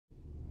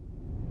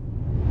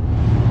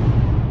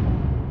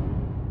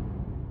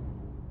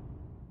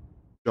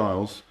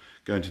Giles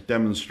going to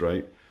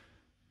demonstrate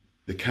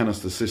the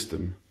canister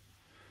system,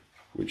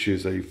 which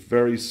is a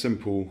very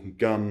simple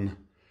gun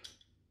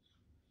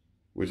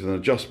with an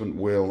adjustment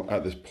wheel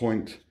at this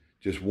point.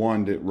 Just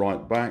wind it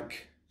right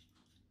back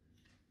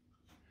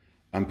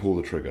and pull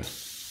the trigger,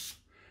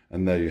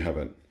 and there you have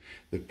it.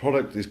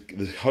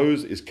 The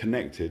hose is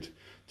connected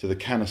to the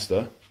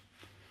canister,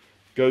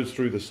 goes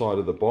through the side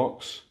of the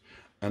box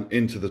and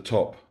into the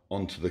top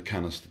onto the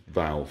canister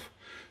valve.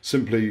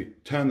 Simply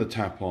turn the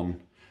tap on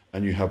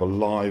and you have a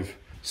live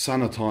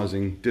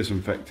sanitizing,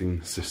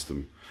 disinfecting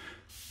system.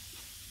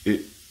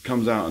 It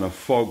comes out in a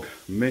fog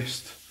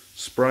mist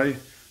spray,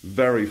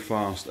 very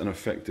fast and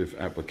effective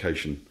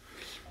application.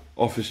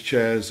 Office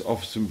chairs,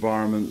 office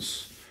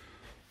environments,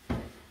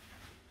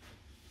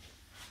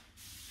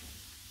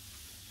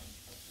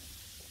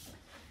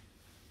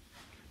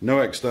 no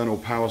external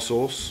power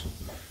source.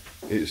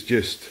 It's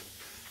just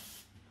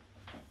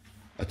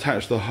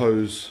attach the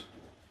hose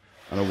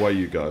and away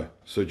you go.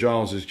 So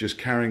Giles is just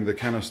carrying the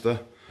canister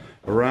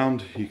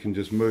around. He can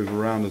just move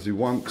around as he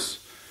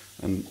wants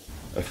and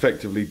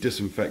effectively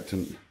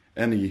disinfectant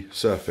any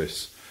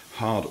surface,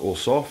 hard or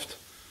soft.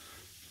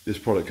 This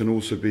product can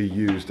also be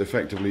used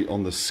effectively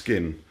on the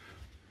skin.